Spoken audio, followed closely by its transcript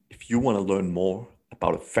you want to learn more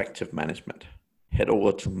about effective management, head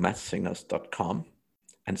over to mattsingers.com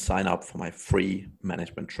and sign up for my free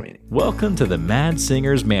management training. Welcome to the Mad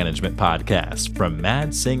Singers Management Podcast from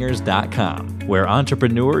madsingers.com, where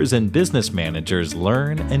entrepreneurs and business managers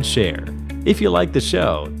learn and share. If you like the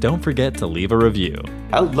show, don't forget to leave a review.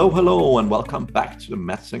 Hello, and welcome back to the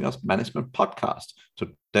Mad Singers Management Podcast.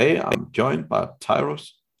 Today, I'm joined by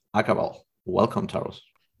Taros Agarwal. Welcome, Taros.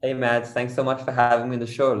 Hey, Mads. Thanks so much for having me on the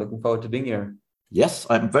show. Looking forward to being here. Yes,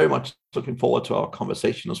 I'm very much looking forward to our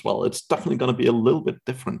conversation as well. It's definitely going to be a little bit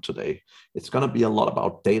different today. It's going to be a lot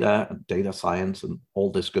about data and data science and all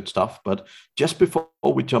this good stuff. But just before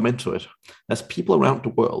we jump into it, there's people around the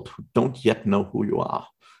world who don't yet know who you are,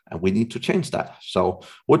 and we need to change that. So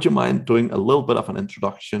would you mind doing a little bit of an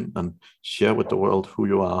introduction and share with the world who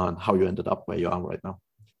you are and how you ended up where you are right now?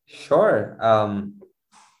 Sure.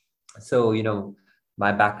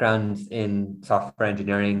 My background's in software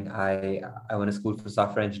engineering. I went to school for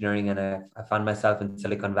software engineering, and I found myself in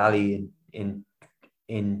Silicon Valley in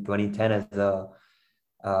 2010 as a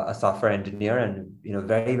software engineer. And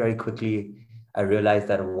very, very quickly I realized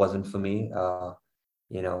that it wasn't for me.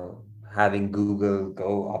 Having Google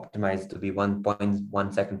Go optimized to be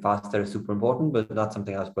 1.1 second faster is super important, but not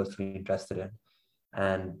something I was personally interested in.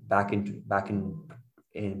 And back in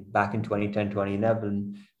 2010,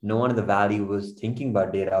 2011, no one in the Valley was thinking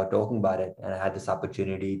about data or talking about it. And I had this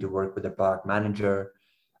opportunity to work with a product manager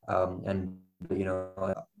and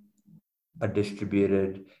a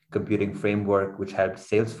distributed computing framework, which helped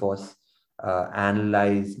Salesforce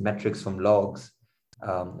analyze metrics from logs.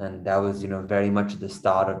 And that was, very much the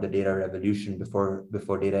start of the data revolution before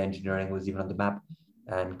data engineering was even on the map,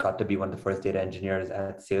 and got to be one of the first data engineers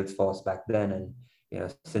at Salesforce back then.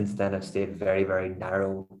 And since then, I've stayed very, very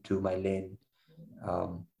narrow to my lane.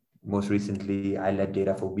 Most recently, I led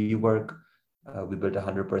data for WeWork. We built a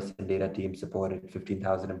 100% data team, supported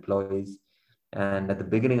 15,000 employees. And at the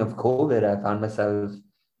beginning of COVID, I found myself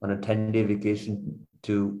on a 10-day vacation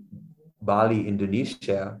to Bali,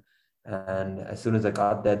 Indonesia. And as soon as I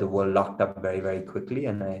got there, the world locked up very, very quickly.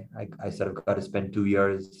 And I sort of got to spend 2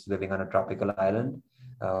 years living on a tropical island,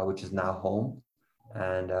 which is now home.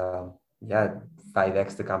 And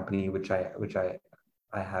 5X, the company which I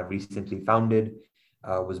have recently founded,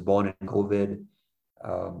 was born in COVID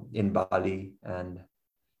in Bali, and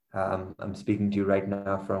I'm speaking to you right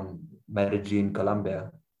now from Medellin,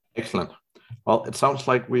 Colombia. Excellent. Well, it sounds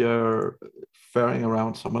like we are faring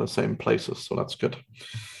around some of the same places, so that's good.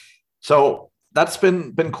 So that's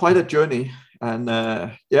been quite a journey, and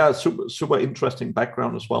super interesting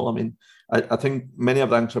background as well. I mean, I think many of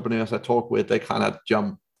the entrepreneurs I talk with, they kind of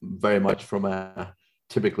jump very much from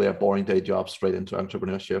typically a boring day job straight into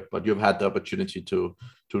entrepreneurship, but you've had the opportunity to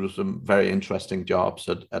do some very interesting jobs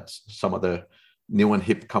at some of the new and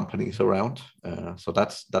hip companies around. So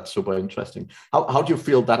that's super interesting. How do you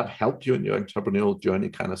feel that have helped you in your entrepreneurial journey,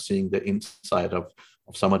 kind of seeing the inside of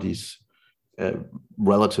some of these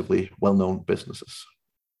relatively well-known businesses?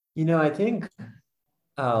 I think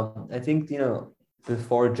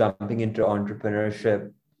before jumping into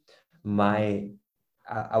entrepreneurship,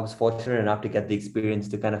 I was fortunate enough to get the experience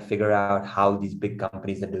to kind of figure out how these big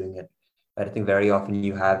companies are doing it. But I think very often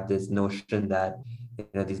you have this notion that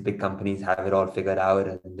these big companies have it all figured out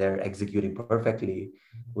and they're executing perfectly,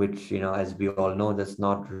 which as we all know, that's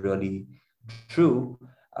not really true.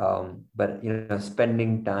 But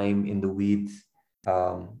spending time in the weeds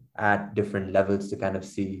at different levels to kind of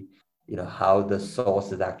see how the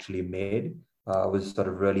sauce is actually made was sort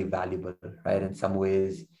of really valuable, right? In some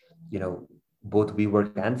ways, both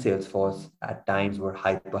WeWork and Salesforce at times were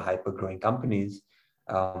hyper growing companies,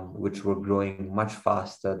 which were growing much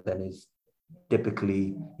faster than is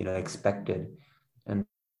typically expected. And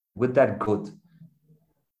with that growth,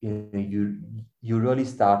 you really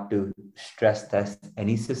start to stress test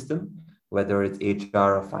any system, whether it's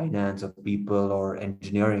HR or finance or people or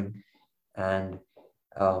engineering. And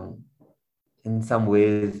in some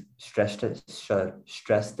ways, stress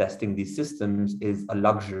testing these systems is a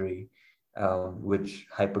luxury, which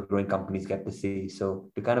hyper-growing companies get to see. So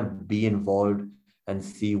to kind of be involved and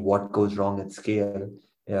see what goes wrong at scale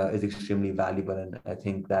is extremely valuable. And I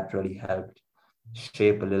think that really helped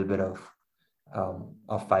shape a little bit of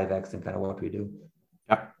 5X and kind of what we do.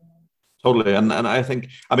 Yeah, totally. And I think,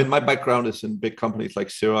 my background is in big companies like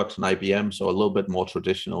Xerox and IBM, so a little bit more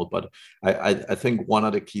traditional. But I think one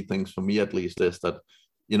of the key things for me, at least, is that,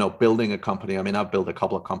 building a company, I've built a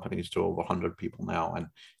couple of companies to over 100 people now.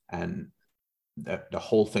 And the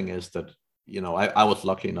whole thing is that, I was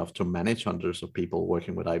lucky enough to manage hundreds of people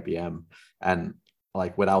working with IBM. And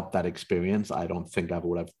like without that experience, I don't think I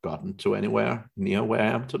would have gotten to anywhere near where I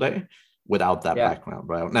am today without that Yeah. background,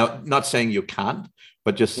 right? Now, not saying you can't,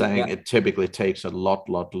 but just saying Yeah. it typically takes a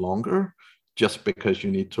lot longer just because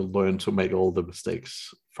you need to learn to make all the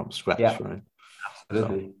mistakes from scratch, Yeah. right?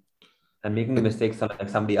 Absolutely. So, And making mistakes on like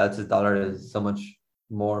somebody else's dollar is so much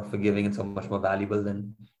more forgiving and so much more valuable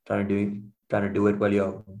than trying to do it while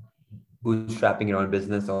you're bootstrapping your own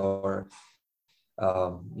business or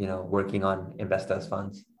working on investors'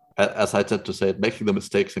 funds. as I tend to say, making the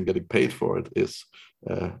mistakes and getting paid for it is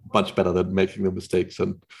much better than making the mistakes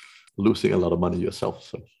and losing a lot of money yourself.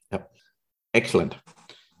 So, yeah, excellent.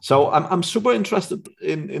 So I'm super interested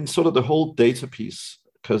in sort of the whole data piece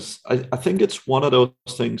because I think it's one of those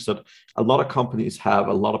things that a lot of companies have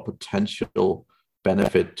a lot of potential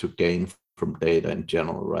benefit to gain from data in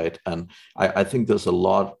general, right? And I think there's a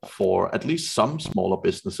lot for at least some smaller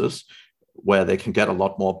businesses where they can get a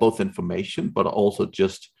lot more both information, but also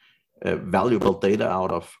just valuable data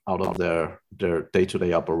out of their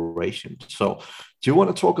day-to-day operations. So do you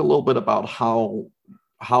want to talk a little bit about how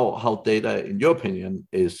data, in your opinion,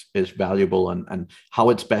 is valuable and how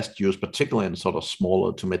it's best used, particularly in sort of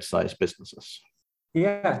smaller to mid-sized businesses?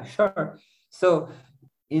 Yeah, sure. So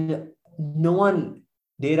in no one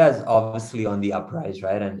data is obviously on the uprise,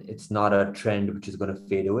 right? And it's not a trend which is going to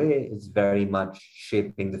fade away. It's very much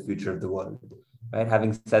shaping the future of the world, right?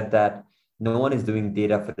 Having said that, no one is doing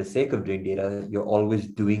data for the sake of doing data. You're always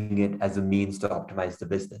doing it as a means to optimize the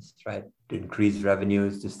business, right? To increase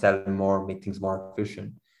revenues, to sell more, make things more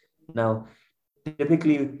efficient. Now,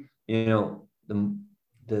 typically,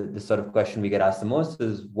 the sort of question we get asked the most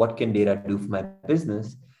is, what can data do for my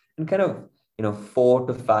business? And kind of, 4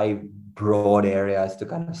 to 5 broad areas to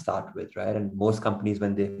kind of start with, right? And most companies,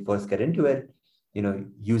 when they first get into it,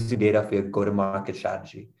 using data for your go-to-market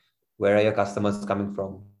strategy. Where are your customers coming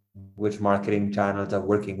from? Which marketing channels are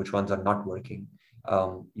working? Which ones are not working?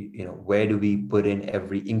 Where do we put in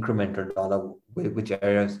every incremental dollar? Which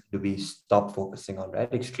areas do we stop focusing on,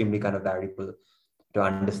 right? Extremely kind of variable to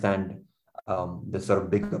understand the sort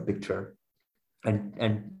of bigger picture.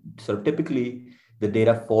 And so typically the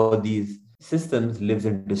data for these systems lives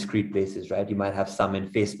in discrete places, right? You might have some in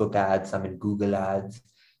Facebook ads, some in Google ads,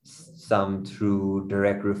 some through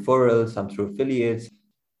direct referrals, some through affiliates.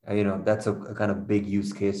 That's a kind of big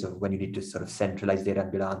use case of when you need to sort of centralize data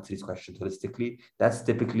and be able to answer these questions holistically. That's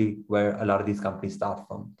typically where a lot of these companies start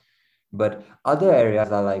from. But other areas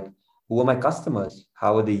are like, who are my customers?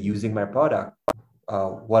 How are they using my product?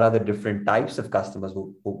 What are the different types of customers?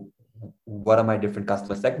 What are my different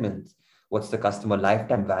customer segments? What's the customer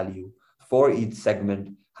lifetime value for each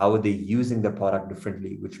segment? How are they using the product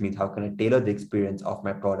differently? Which means how can I tailor the experience of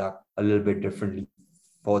my product a little bit differently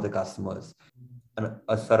for the customers? And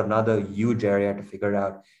a sort of another huge area to figure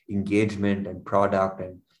out engagement and product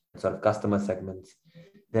and sort of customer segments.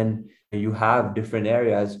 Then you have different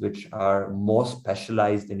areas which are more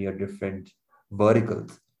specialized in your different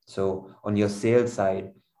verticals. So on your sales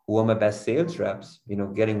side, who are my best sales reps?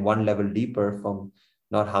 Getting one level deeper from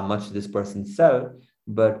not how much this person sell,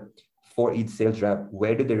 but for each sales rep,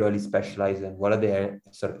 where do they really specialize in? What are their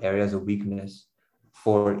sort of areas of weakness?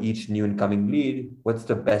 For each new incoming lead, what's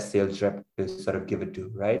the best sales rep to sort of give it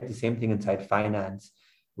to, right? The same thing inside finance,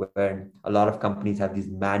 where a lot of companies have these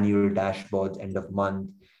manual dashboards end of month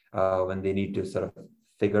when they need to sort of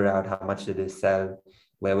figure out how much did they sell,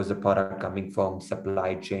 where was the product coming from,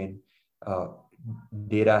 supply chain.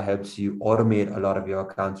 Data helps you automate a lot of your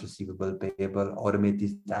accounts receivable, payable, automate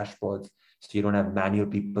these dashboards so you don't have manual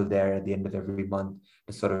people there at the end of every month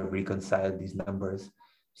to sort of reconcile these numbers.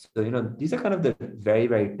 So, these are kind of the very,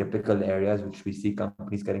 very typical areas which we see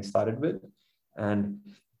companies getting started with. And,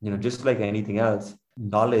 just like anything else,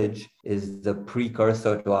 knowledge is the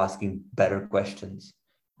precursor to asking better questions.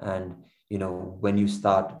 And, when you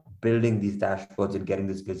start building these dashboards and getting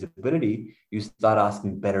this visibility, you start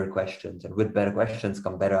asking better questions. And with better questions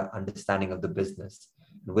come better understanding of the business.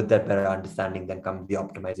 And with that better understanding, then come the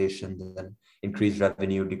optimizations and then increased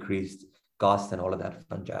revenue, decreased costs, and all of that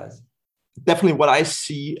fun jazz. Definitely what I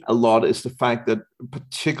see a lot is the fact that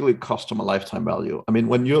particularly customer lifetime value. I mean,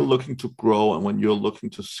 when you're looking to grow and when you're looking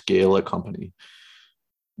to scale a company,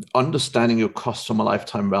 understanding your customer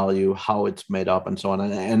lifetime value, how it's made up and so on,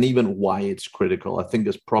 and even why it's critical, I think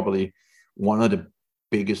is probably one of the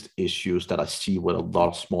biggest issues that I see with a lot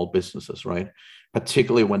of small businesses, right?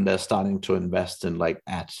 Particularly when they're starting to invest in like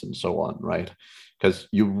ads and so on, right? Because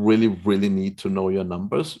you really, really need to know your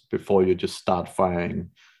numbers before you just start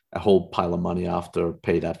firing a whole pile of money after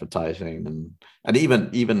paid advertising and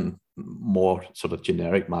even more sort of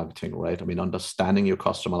generic marketing, right? I mean, understanding your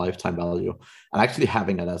customer lifetime value and actually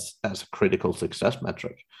having it as a critical success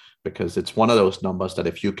metric, because it's one of those numbers that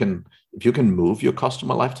if you can move your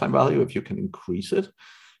customer lifetime value, if you can increase it,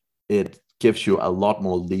 it gives you a lot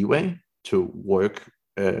more leeway to work,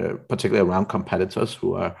 particularly around competitors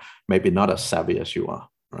who are maybe not as savvy as you are,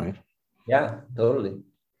 right? Yeah, totally.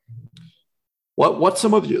 What's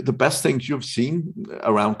some of the best things you've seen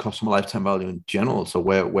around customer lifetime value in general? So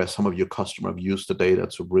where some of your customers have used the data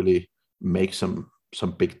to really make some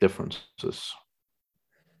big differences?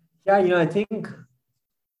 Yeah, I think,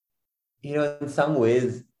 in some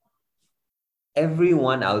ways,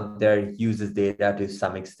 everyone out there uses data to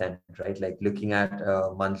some extent, right? Like looking at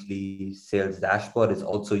a monthly sales dashboard is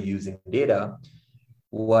also using data.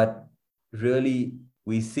 What really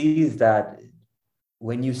we see is that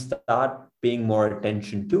when you start paying more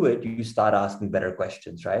attention to it, you start asking better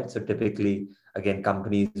questions, right? So typically, again,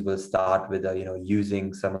 companies will start with,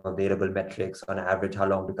 using some available metrics on average. How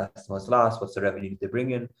long do customers last? What's the revenue they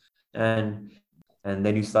bring in? And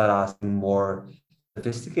then you start asking more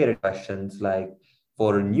sophisticated questions like,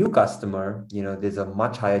 for a new customer, there's a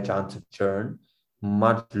much higher chance of churn,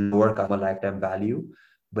 much lower customer lifetime value.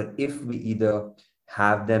 But if we either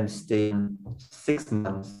have them stay 6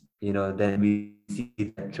 months, then we see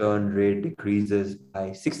that churn rate decreases by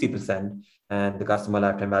 60% and the customer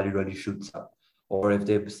lifetime value really shoots up. Or if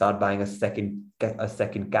they start buying a second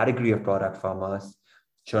category of product from us,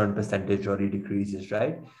 churn percentage really decreases,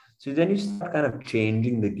 right? So then you start kind of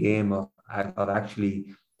changing the game of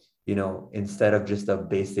actually, instead of just a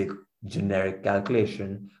basic generic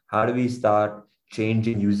calculation, how do we start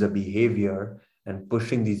changing user behavior and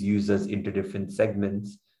pushing these users into different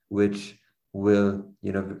segments, which will,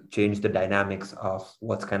 change the dynamics of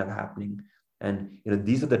what's kind of happening. And,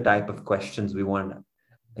 these are the type of questions we want,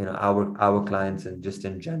 our clients and just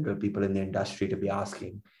in general, people in the industry to be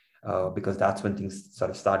asking, because that's when things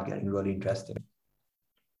sort of start getting really interesting.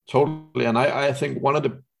 Totally. And I think one of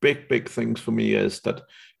the big things for me is that,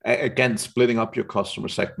 again, splitting up your customer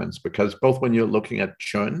segments, because both when you're looking at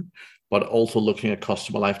churn, but also looking at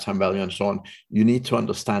customer lifetime value and so on, you need to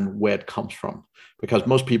understand where it comes from. Because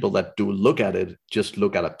most people that do look at it just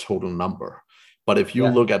look at a total number. But if you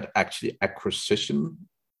look at actually acquisition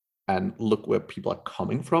and look where people are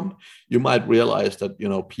coming from, you might realize that,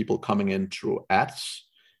 people coming in through ads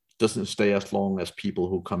doesn't stay as long as people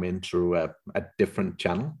who come in through a different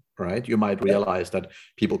channel, right? You might realize that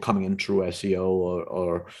people coming in through SEO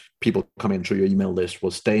or people coming in through your email list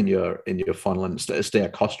will stay in your funnel and stay a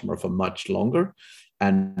customer for much longer,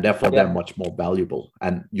 and therefore they're much more valuable.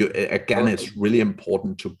 And it's really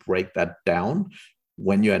important to break that down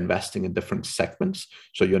when you're investing in different segments,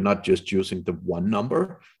 so you're not just using the one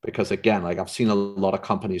number. Because again, like I've seen a lot of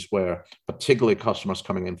companies where, particularly customers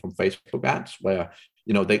coming in from Facebook ads, where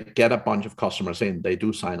they get a bunch of customers in, they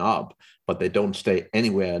do sign up, but they don't stay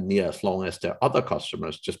anywhere near as long as their other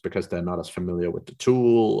customers, just because they're not as familiar with the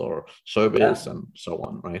tool or service and so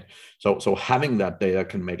on, right? So having that data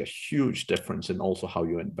can make a huge difference in also how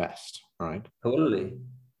you invest, right? Totally.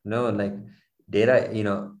 No, like data,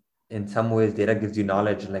 in some ways, data gives you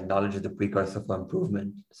knowledge, and like knowledge is the precursor for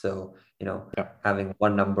improvement. So, having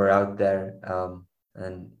one number out there,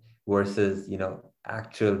 and versus,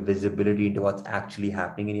 actual visibility into what's actually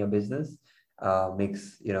happening in your business,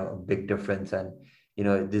 makes, a big difference. And,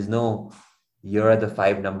 there's no, here are the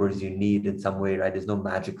 5 numbers you need in some way, right? There's no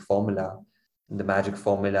magic formula. And the magic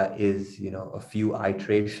formula is, a few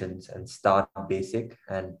iterations and start basic.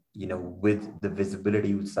 And, with the visibility,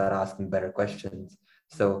 you start asking better questions.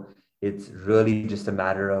 So it's really just a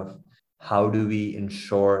matter of how do we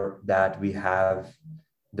ensure that we have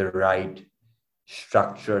the right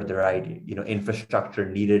structure, the right, infrastructure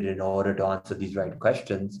needed in order to answer these right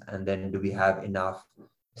questions. And then do we have enough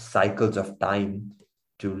cycles of time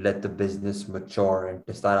to let the business mature and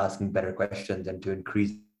to start asking better questions and to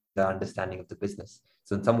increase the understanding of the business.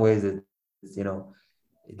 So in some ways, it's,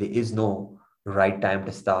 there is no right time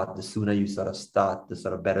to start. The sooner you sort of start, the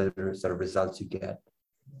sort of better sort of results you get.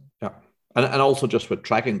 Yeah. And also just with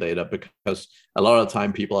tracking data, because a lot of the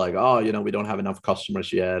time people are like, oh, we don't have enough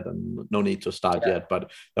customers yet and no need to start yet.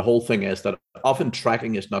 But the whole thing is that often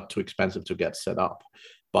tracking is not too expensive to get set up.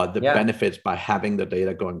 But the benefits by having the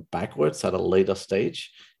data going backwards at a later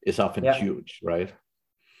stage is often huge, right?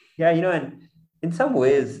 Yeah, and in some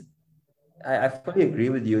ways, I fully agree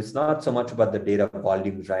with you. It's not so much about the data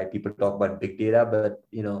volumes, right? People talk about big data, but,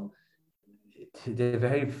 there are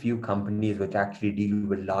very few companies which actually deal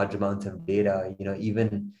with large amounts of data.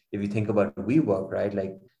 Even if you think about WeWork, right?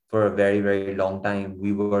 Like for a very, very long time,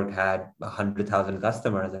 WeWork had 100,000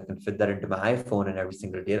 customers. I can fit that into my iPhone and every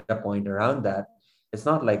single data point around that. It's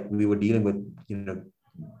not like we were dealing with,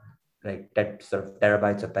 like sort of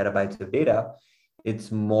terabytes or petabytes of data.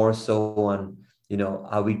 It's more so on,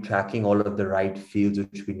 are we tracking all of the right fields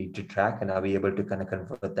which we need to track, and are we able to kind of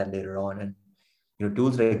convert that later on? And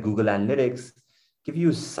tools like Google Analytics give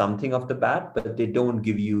you something off the bat, but they don't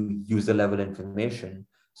give you user level information.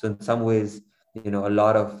 So in some ways, a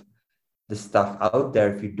lot of the stuff out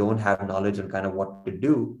there, if you don't have knowledge on kind of what to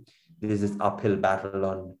do, there's this uphill battle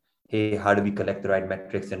on, hey, how do we collect the right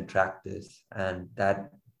metrics and track this? And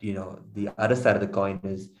that, the other side of the coin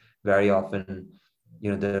is very often,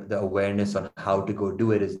 the awareness on how to go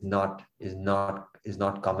do it is not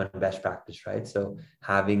common best practice, right? So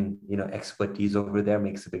having, expertise over there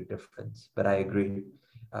makes a big difference. But I agree,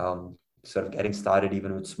 sort of getting started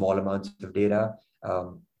even with small amounts of data,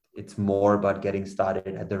 it's more about getting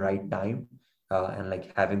started at the right time, and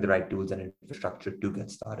like having the right tools and infrastructure to get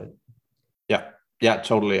started. Yeah,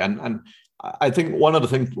 totally. And I think one of the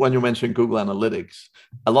things when you mentioned Google Analytics,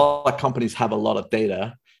 a lot of companies have a lot of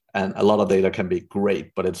data, and a lot of data can be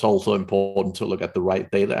great, but it's also important to look at the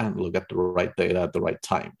right data and look at the right data at the right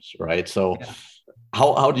times, right? So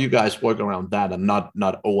how do you guys work around that and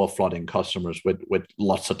not over flooding customers with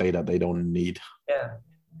lots of data they don't need? Yeah,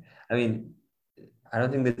 I mean, I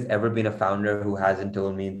don't think there's ever been a founder who hasn't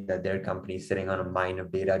told me that their company is sitting on a mine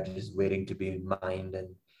of data, just waiting to be mined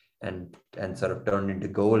and sort of turned into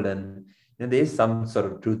gold. And there's some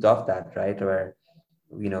sort of truth of that, right? Where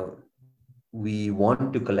we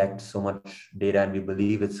want to collect so much data and we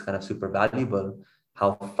believe it's kind of super valuable.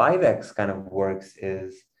 How 5x kind of works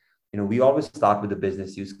is, we always start with the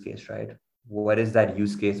business use case, right? What is that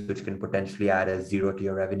use case which can potentially add a zero to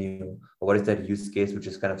your revenue? Or what is that use case which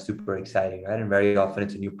is kind of super exciting, right? And very often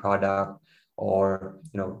it's a new product, or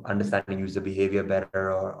understanding user behavior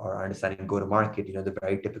better, or understanding go to market, the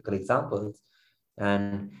very typical examples.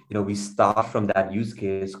 And we start from that use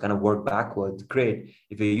case, kind of work backwards. Great.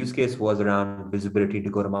 If your use case was around visibility to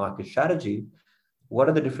go to market strategy, what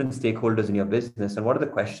are the different stakeholders in your business, and what are the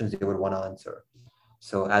questions they would want to answer?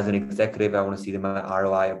 So as an executive, I want to see my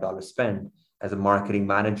ROI of dollar spend. As a marketing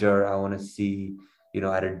manager, I want to see,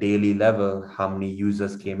 at a daily level, how many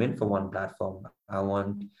users came in for one platform. I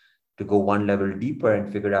want to go one level deeper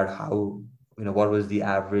and figure out how, what was the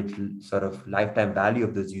average sort of lifetime value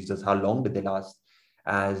of those users? How long did they last?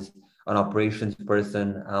 As an operations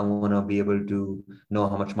person, I want to be able to know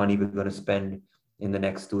how much money we're going to spend in the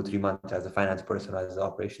next 2 or 3 months as a finance person, as an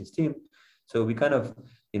operations team. So we kind of,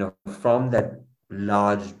 from that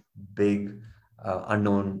large, big,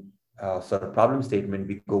 unknown sort of problem statement,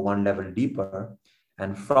 we go one level deeper.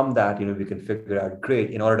 And from that, we can figure out, great,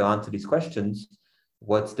 in order to answer these questions,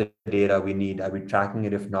 what's the data we need? Are we tracking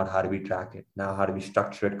it? If not, how do we track it? Now, how do we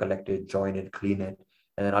structure it, collect it, join it, clean it,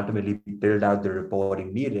 and then ultimately build out the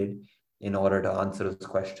reporting needed in order to answer those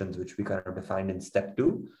questions, which we kind of defined in step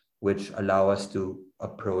 2, which allow us to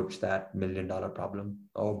approach that $1 million problem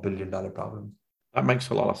or $1 billion problem. That makes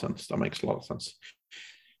a lot of sense.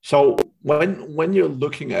 So when you're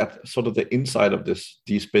looking at sort of the inside of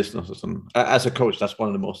these businesses, and as a coach, that's one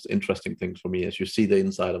of the most interesting things for me, is you see the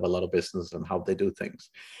inside of a lot of businesses and how they do things.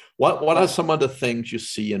 What are some of the things you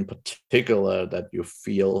see in particular that you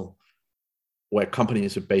feel where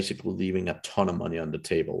companies are basically leaving a ton of money on the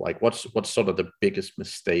table? Like what's sort of the biggest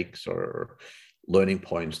mistakes or learning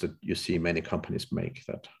points that you see many companies make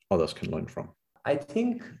that others can learn from? I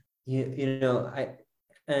think,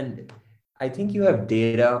 I think you have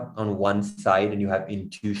data on one side and you have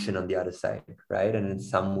intuition on the other side, right? And in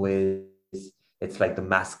some ways, it's like the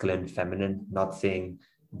masculine, feminine, not saying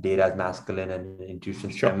data is masculine and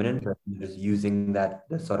intuition is feminine, but just using the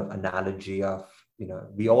sort of analogy of,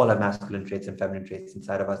 we all have masculine traits and feminine traits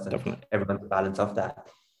inside of us, and Definitely. Everyone's a balance of that.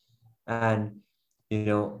 And,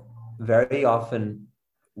 very often,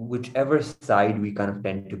 whichever side we kind of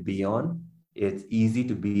tend to be on, it's easy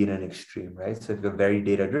to be in an extreme, right? So if you're very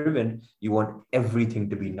data driven, you want everything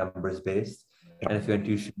to be numbers based. Yeah. And if you're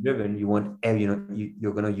intuition driven, you want,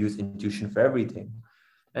 you're going to use intuition for everything.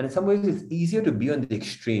 And in some ways, it's easier to be on the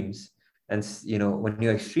extremes. And, when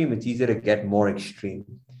you're extreme, it's easier to get more extreme.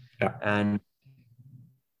 Yeah. And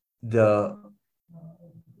the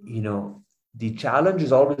challenge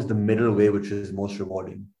is always the middle way, which is most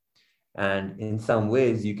rewarding. And in some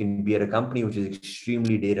ways, you can be at a company which is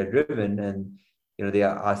extremely data driven, and they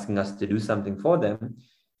are asking us to do something for them.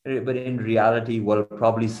 But in reality, what will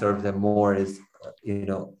probably serve them more is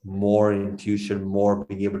more intuition, more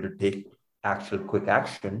being able to take actual quick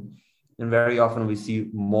action. And very often we see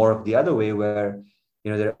more of the other way, where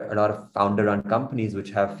there are a lot of founder-run companies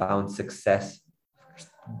which have found success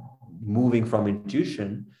moving from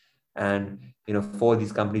intuition. And for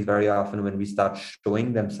these companies, very often when we start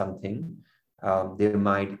showing them something, they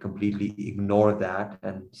might completely ignore that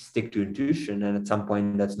and stick to intuition, and at some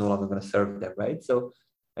point that's no longer going to serve them, right? So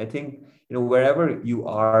I think wherever you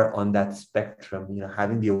are on that spectrum,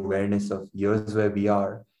 having the awareness of here's where we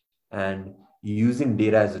are, and using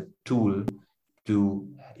data as a tool to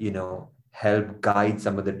help guide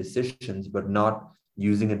some of the decisions, but not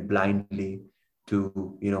using it blindly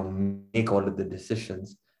to make all of the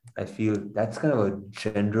decisions. I feel that's kind of a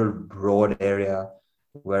general broad area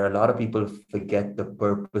where a lot of people forget the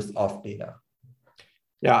purpose of data.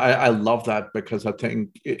 Yeah, I love that, because I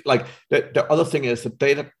think the other thing is that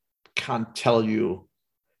data can tell you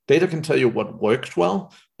what works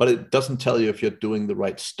well, but it doesn't tell you if you're doing the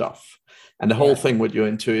right stuff. And the whole thing with your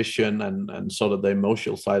intuition and sort of the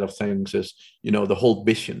emotional side of things is, the whole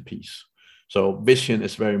vision piece. So vision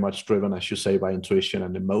is very much driven, as you say, by intuition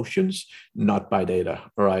and emotions, not by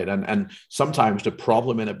data, right? And sometimes the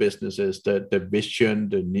problem in a business is that the vision,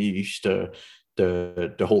 the niche,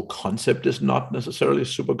 the whole concept is not necessarily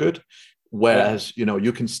super good. Whereas,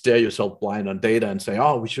 you can stare yourself blind on data and say,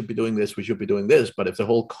 oh, we should be doing this, we should be doing this. But if the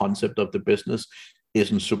whole concept of the business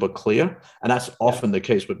isn't super clear, and that's often the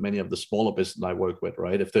case with many of the smaller businesses I work with,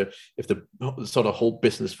 right? If the sort of whole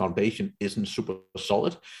business foundation isn't super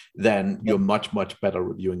solid, then you're much, much better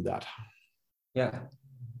reviewing that. Yeah.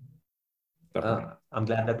 I'm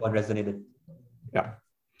glad that one resonated. Yeah.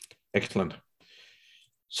 Excellent.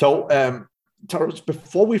 So, Taras,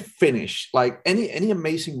 before we finish, like any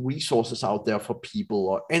amazing resources out there for people,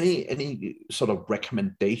 or any sort of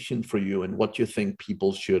recommendation for you, and what you think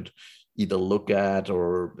people should either look at,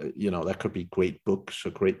 or that could be great books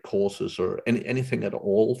or great courses, or anything at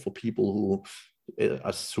all for people who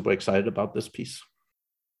are super excited about this piece?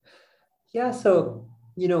 Yeah, so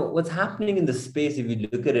what's happening in the space, if you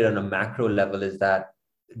look at it on a macro level, is that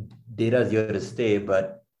data is here to stay,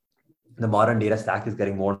 but the modern data stack is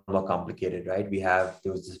getting more and more complicated, right?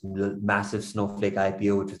 There was this massive Snowflake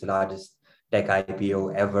IPO, which was the largest tech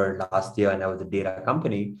IPO ever last year, and that was a data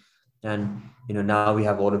company. And now we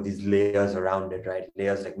have all of these layers around it, right?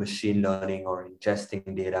 Layers like machine learning, or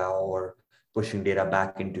ingesting data, or pushing data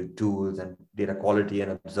back into tools, and data quality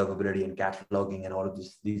and observability and cataloging, and all of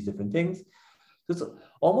these different things. So it's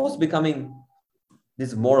almost becoming,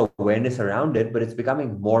 there's more awareness around it, but it's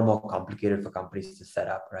becoming more and more complicated for companies to set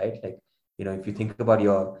up, right? Like, if you think about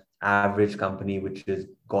your average company, which has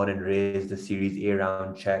gone and raised a Series A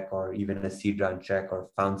round check, or even a seed round check, or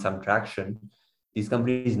found some traction, these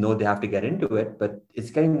companies know they have to get into it, but it's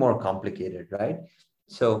getting more complicated, right?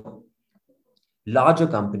 So larger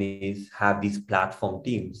companies have these platform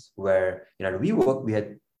teams where, at WeWork, we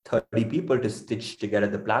had 30 people to stitch together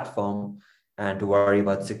the platform, and to worry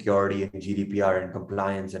about security and GDPR and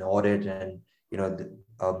compliance and audit. And,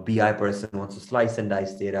 a BI person wants to slice and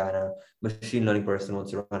dice data, and a machine learning person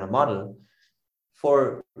wants to run a model.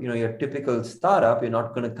 For, your typical startup, you're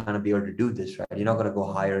not going to kind of be able to do this, right? You're not going to go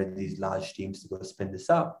hire these large teams to go spin this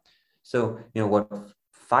up. So, what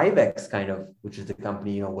 5X kind of, which is the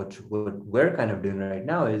company, what we're kind of doing right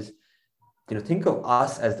now is, think of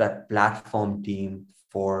us as that platform team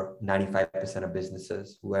for 95% of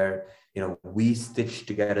businesses, where, we stitch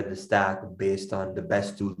together the stack based on the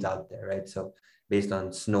best tools out there, right? So based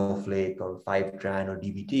on Snowflake or Fivetran or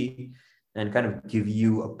dbt, and kind of give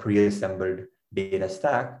you a pre-assembled data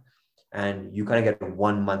stack, and you kind of get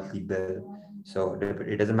one monthly bill. So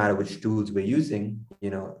it doesn't matter which tools we're using,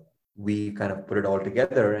 we kind of put it all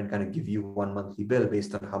together and kind of give you one monthly bill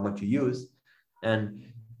based on how much you use. And,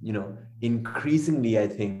 increasingly, I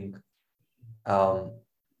think,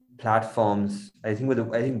 platforms, I think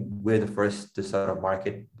we're the first to sort of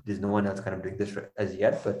market. There's no one else kind of doing this as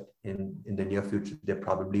yet, but in the near future, there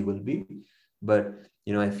probably will be. But,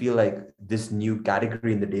 I feel like this new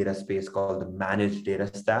category in the data space called the managed data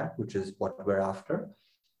stack, which is what we're after,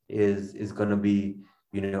 is going to be,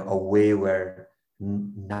 a way where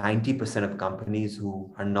 90% of companies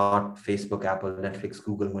who are not Facebook, Apple, Netflix,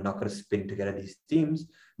 Google, who are not going to spin together these teams,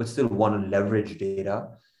 but still want to leverage data,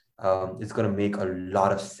 it's going to make a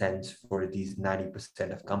lot of sense for these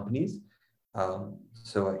 90% of companies.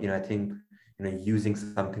 So, I think, using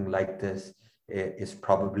something like this is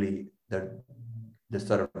probably the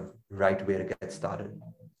sort of right way to get started.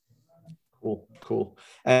 Cool.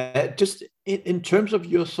 Just in terms of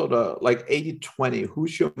your sort of like 80-20,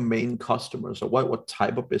 who's your main customers, or what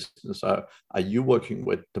type of business are you working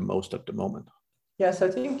with the most at the moment? Yeah, so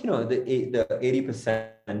I think, the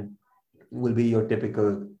 80% will be your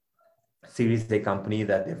typical Series A company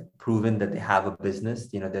that they've proven that they have a business.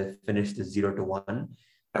 They've finished the 0 to 1.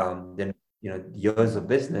 Then years of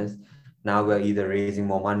business. Now we're either raising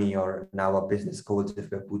more money, or now our business goals,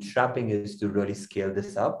 if we're bootstrapping, is to really scale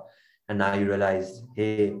this up. And now you realize,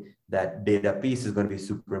 hey, that data piece is going to be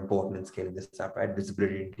super important in scaling this up, right?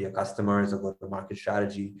 Visibility into your customers, or go-to-market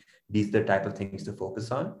strategy. These are the type of things to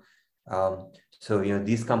focus on. So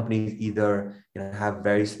these companies either have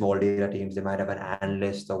very small data teams. They might have an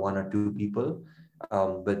analyst or 1 or 2 people,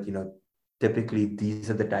 but typically these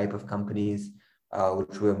are the type of companies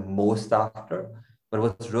which we're most after. But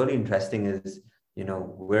what's really interesting is,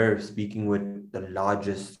 we're speaking with the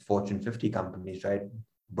largest Fortune 50 companies, right?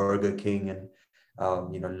 Burger King and,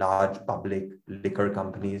 large public liquor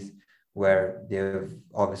companies, where they've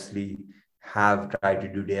obviously have tried to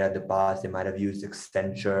do data in the past. They might have used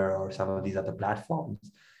Accenture or some of these other platforms,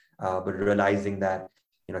 but realizing that,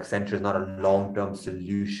 Accenture is not a long-term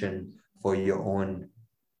solution for your own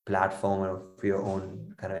platform or for your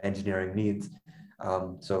own kind of engineering needs.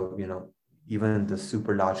 So, even the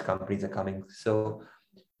super large companies are coming. So,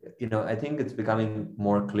 I think it's becoming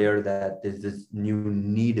more clear that there's this new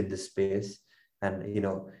need in this space. And,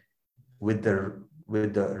 with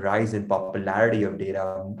the rise in popularity of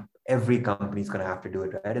data, every company is going to have to do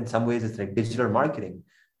it, right? In some ways, it's like digital marketing.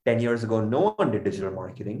 10 years ago, no one did digital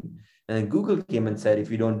marketing. And then Google came and said, if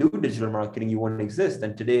you don't do digital marketing, you won't exist.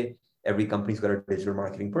 And today, every company's got a digital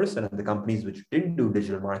marketing person. And the companies which didn't do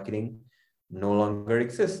digital marketing no longer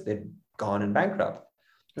exist. They've gone and bankrupt.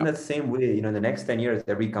 In that same way, in the next 10 years,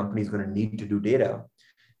 every company is going to need to do data.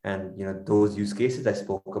 And, those use cases I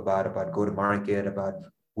spoke about go-to-market, about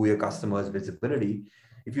who your customers, visibility,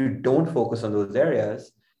 if you don't focus on those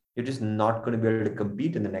areas, you're just not going to be able to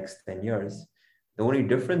compete in the next 10 years. The only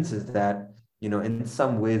difference is that, in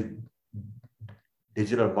some ways,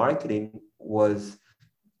 digital marketing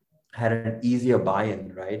had an easier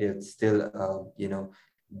buy-in, right? It's still,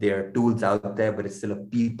 there are tools out there, but it's still a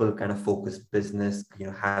people kind of focused business,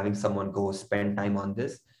 having someone go spend time on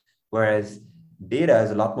this. Whereas data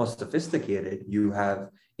is a lot more sophisticated. You have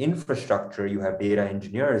infrastructure, you have data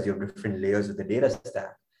engineers, you have different layers of the data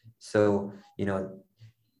stack. So,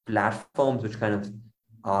 platforms which kind of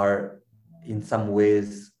are in some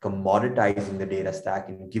ways commoditizing the data stack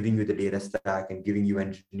and giving you the data stack and giving you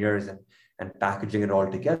engineers and packaging it all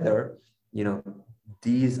together,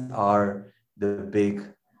 these are the big,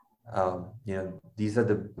 these are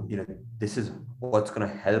the, this is what's going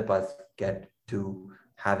to help us get to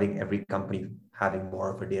having every company having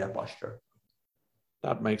more of a data posture.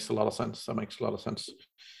 That makes a lot of sense.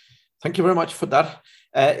 Thank you very much for that.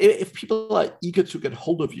 If people are eager to get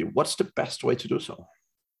hold of you, what's the best way to do so?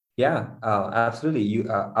 Yeah, absolutely.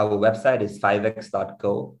 Our website is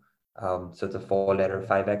 5x.co. So it's a 4-letter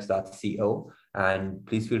 5x.co. And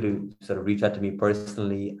please feel to sort of reach out to me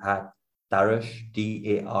personally at Darush,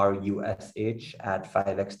 DARUSH at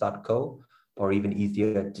 5x.co, or even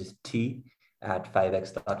easier, just T at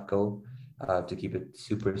 5x.co to keep it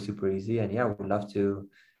super, super easy. And yeah, we'd love to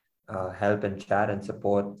help and chat and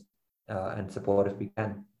support if we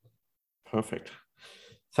can. Perfect.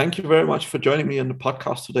 Thank you very much for joining me on the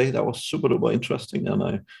podcast today. That was super duper interesting, and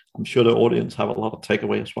I'm sure the audience have a lot of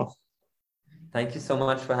takeaway as well. Thank you so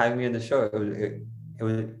much for having me on the show.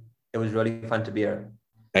 It was really fun to be here.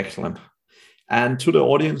 Excellent. And to the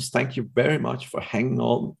audience, thank you very much for hanging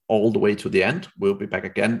on all the way to the end. We'll be back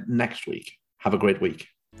again next week. Have a great week.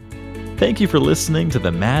 Thank you for listening to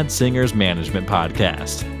the Mad Singers Management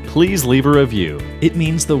Podcast. Please leave a review. It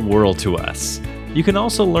means the world to us. You can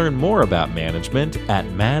also learn more about management at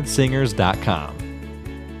madsingers.com.